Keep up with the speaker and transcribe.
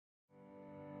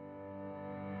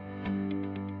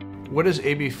what does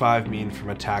AB5 mean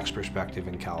from a tax perspective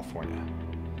in California?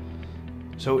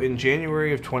 So in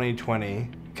January of 2020,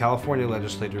 California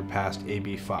legislature passed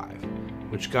AB5,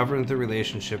 which governs the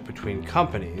relationship between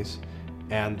companies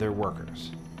and their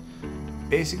workers.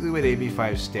 Basically what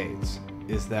AB5 states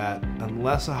is that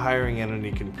unless a hiring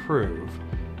entity can prove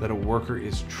that a worker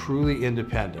is truly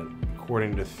independent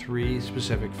according to 3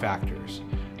 specific factors,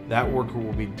 that worker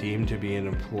will be deemed to be an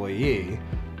employee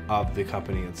of the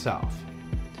company itself.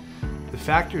 The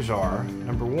factors are,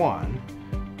 number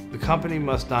 1, the company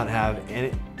must not have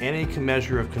any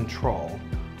measure of control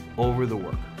over the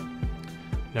worker.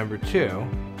 Number 2,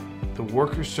 the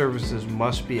worker's services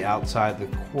must be outside the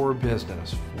core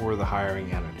business for the hiring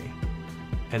entity.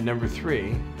 And number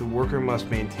 3, the worker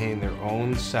must maintain their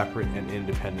own separate and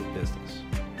independent business.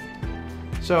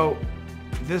 So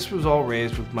this was all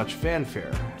raised with much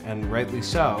fanfare, and rightly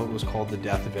so. It was called the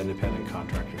death of independent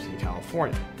contractors in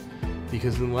California,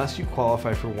 because unless you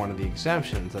qualify for one of the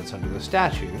exemptions that's under the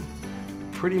statute,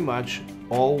 pretty much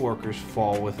all workers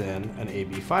fall within an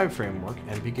AB5 framework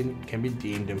and can be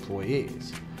deemed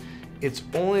employees. It's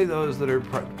only those that are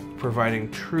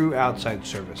providing true outside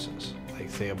services, like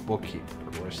say a bookkeeper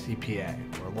or a CPA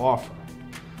or a law firm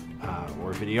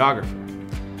or a videographer,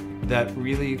 that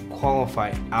really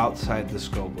qualify outside the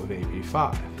scope of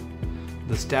AB5.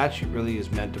 The statute really is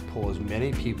meant to pull as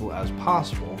many people as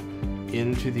possible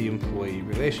into the employee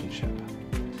relationship.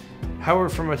 However,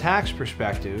 from a tax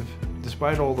perspective,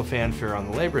 despite all the fanfare on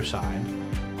the labor side,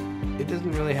 it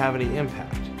doesn't really have any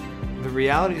impact. The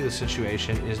reality of the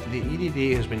situation is the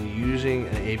EDD has been using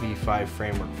an AB5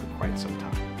 framework for quite some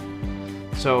time.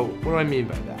 So what do I mean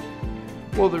by that?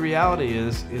 Well, the reality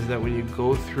is that when you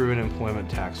go through an employment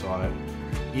tax audit,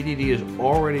 EDD is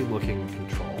already looking at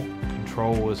control.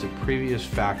 Control was a previous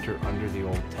factor under the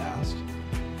old test.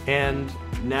 And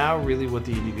now really what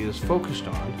the EDD is focused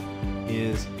on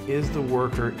is the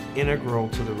worker integral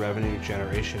to the revenue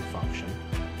generation function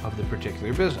of the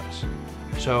particular business?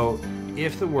 So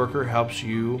if the worker helps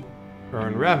you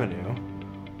earn revenue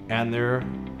and they're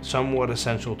somewhat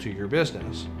essential to your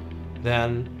business,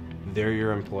 then they're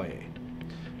your employee.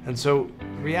 And so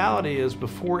the reality is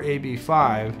before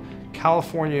AB5,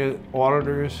 California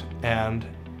auditors and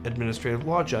administrative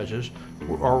law judges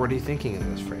were already thinking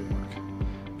in this framework.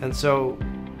 And so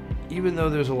even though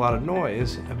there's a lot of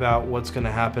noise about what's going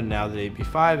to happen now that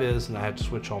AB5 is, and I have to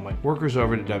switch all my workers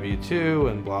over to W2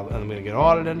 and blah, and I'm going to get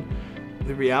audited,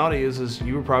 the reality is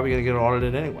you were probably going to get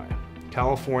audited anyway.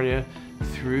 California,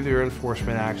 through their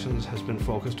enforcement actions, has been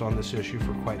focused on this issue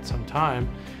for quite some time,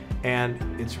 and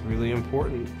it's really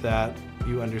important that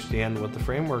you understand what the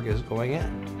framework is going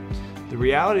in. The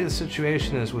reality of the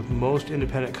situation is with most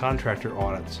independent contractor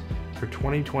audits for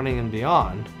 2020 and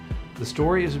beyond, the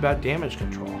story is about damage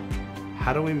control.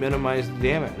 How do we minimize the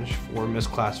damage for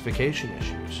misclassification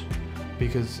issues?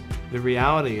 Because the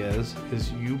reality is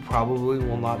you probably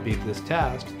will not beat this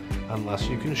test unless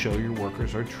you can show your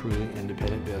workers are truly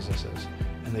independent businesses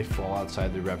and they fall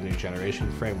outside the revenue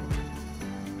generation framework.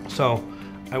 So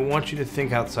I want you to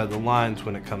think outside the lines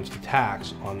when it comes to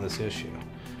tax on this issue.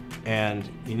 And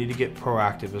you need to get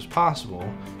proactive as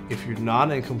possible. If you're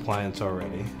not in compliance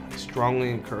already, I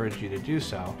strongly encourage you to do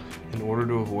so in order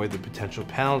to avoid the potential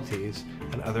penalties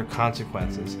and other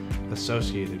consequences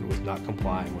associated with not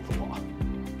complying with the law.